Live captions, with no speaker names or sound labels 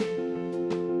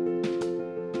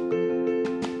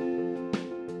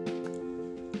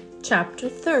Chapter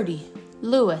 30.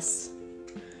 Louis.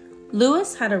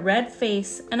 Louis had a red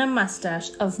face and a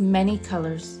mustache of many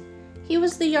colors. He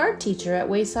was the yard teacher at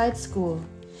Wayside School.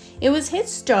 It was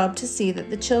his job to see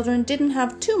that the children didn't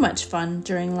have too much fun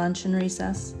during lunch and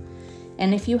recess.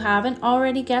 And if you haven't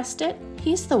already guessed it,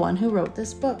 he's the one who wrote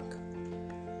this book.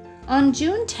 On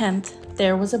June 10th,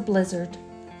 there was a blizzard.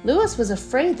 Louis was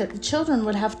afraid that the children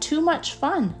would have too much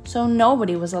fun, so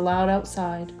nobody was allowed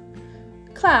outside.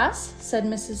 "Class," said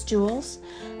Mrs. Jules,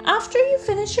 "after you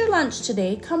finish your lunch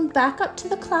today, come back up to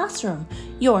the classroom.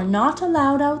 You're not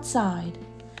allowed outside."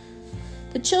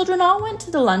 The children all went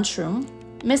to the lunchroom.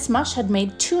 Miss Mush had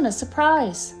made tuna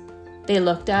surprise. They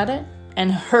looked at it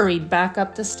and hurried back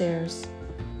up the stairs.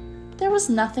 There was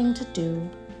nothing to do.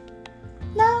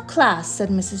 "Now, class," said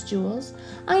Mrs. Jules,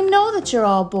 "I know that you're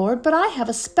all bored, but I have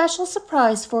a special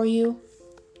surprise for you."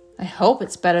 "I hope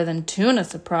it's better than tuna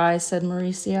surprise," said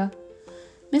Maurecia.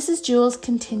 Mrs. Jules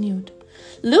continued,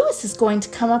 "Louis is going to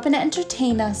come up and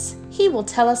entertain us. He will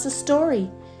tell us a story.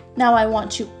 Now I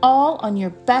want you all on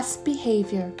your best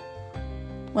behavior."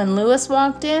 When Louis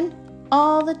walked in,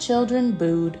 all the children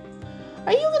booed.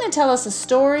 "Are you going to tell us a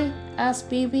story?" asked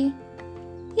Bibi.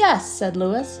 "Yes," said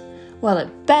Louis. "Well,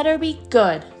 it better be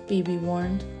good," Bibi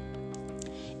warned.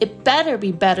 "It better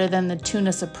be better than the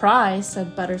tuna surprise,"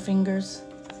 said Butterfingers.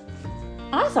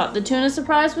 "I thought the tuna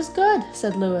surprise was good,"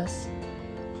 said Louis.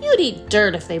 "You'd eat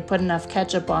dirt if they put enough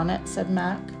ketchup on it," said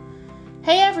Mac.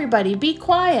 "Hey, everybody, be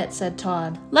quiet," said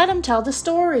Todd. "Let him tell the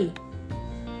story."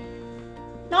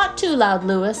 "Not too loud,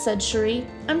 Louis," said Cherie.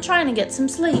 "I'm trying to get some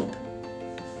sleep."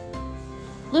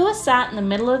 Louis sat in the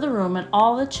middle of the room and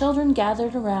all the children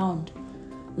gathered around.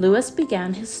 Louis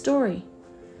began his story.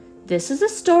 "This is a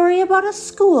story about a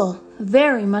school,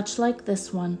 very much like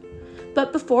this one.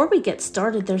 But before we get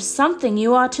started, there's something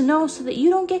you ought to know so that you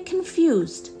don't get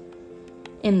confused.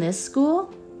 In this school,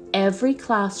 every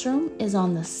classroom is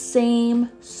on the same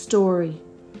story."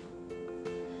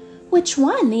 "Which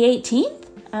one, the 18th?"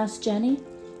 asked Jenny.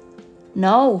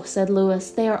 "No," said Louis,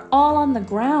 "they are all on the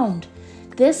ground.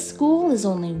 This school is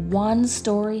only one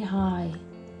story high."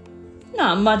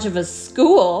 "Not much of a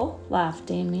school," laughed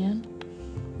Damien.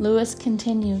 Louis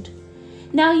continued,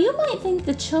 "Now you might think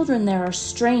the children there are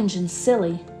strange and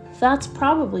silly. That's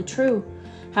probably true.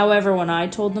 However, when I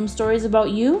told them stories about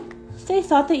you, they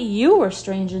thought that you were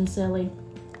strange and silly."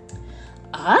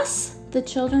 "Us?" the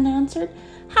children answered.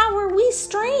 "How are we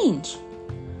strange?"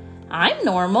 "I'm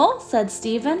normal," said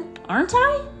Stephen. "Aren't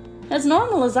I?" "As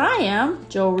normal as I am,"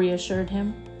 Joe reassured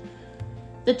him.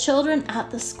 "The children at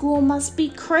the school must be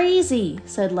crazy,"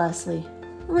 said Leslie.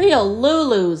 "Real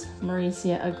Lulus,"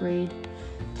 Maurecia agreed.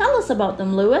 "Tell us about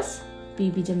them, Louis,"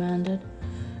 Bibi demanded.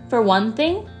 "For one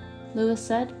thing," Louis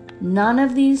said, "none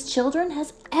of these children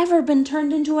has ever been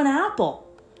turned into an apple."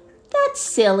 "That's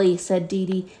silly," said Dee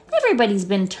Dee. "Everybody's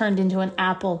been turned into an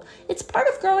apple. It's part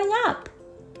of growing up."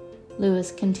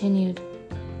 Louis continued,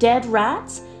 "Dead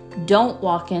rats don't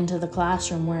walk into the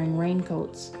classroom wearing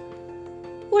raincoats."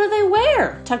 "What do they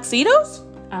wear? Tuxedos?"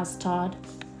 asked Todd.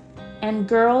 "And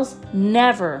girls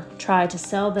never try to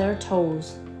sell their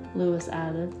toes," Louis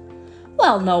added.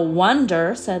 "Well, no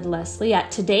wonder," said Leslie,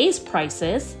 "at today's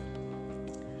prices."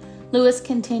 Louis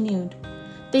continued,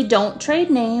 "They don't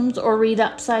trade names or read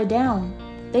upside down.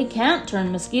 They can't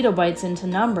turn mosquito bites into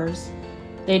numbers.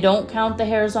 They don't count the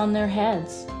hairs on their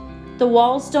heads. The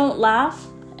walls don't laugh,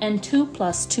 and 2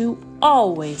 + 2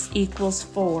 always equals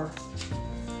 4.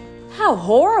 "How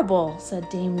horrible," said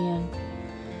Damien.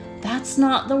 "That's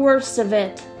not the worst of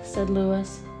it," said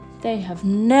Louis. "They have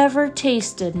never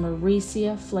tasted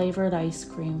Maurecia-flavored ice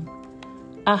cream."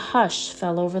 A hush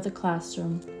fell over the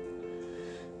classroom.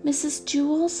 "Mrs.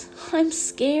 Jules, I'm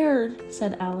scared,"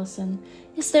 said Allison.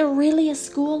 "Is there really a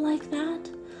school like that?"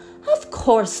 "Of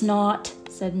course not,"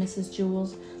 said Mrs.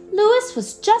 Jules. "Louis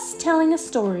was just telling a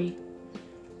story."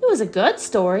 "It was a good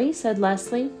story," said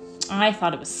Leslie. "I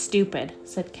thought it was stupid,"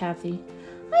 said Kathy.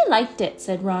 "I liked it,"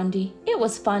 said Rondi. "It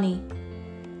was funny."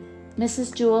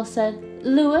 Mrs. Jules said,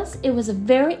 "Louis, it was a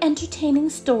very entertaining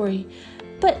story,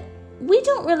 but we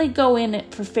don't really go in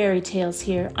it for fairy tales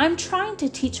here. I'm trying to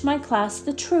teach my class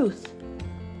the truth."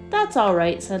 "That's all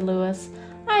right," said Louis.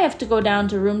 "I have to go down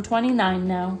to room 29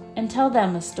 now and tell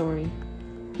them a story."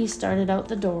 He started out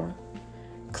the door.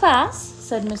 "Class,"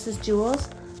 said Mrs. Jules,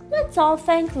 "let's all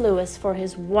thank Louis for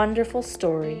his wonderful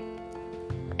story."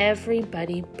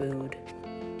 Everybody booed.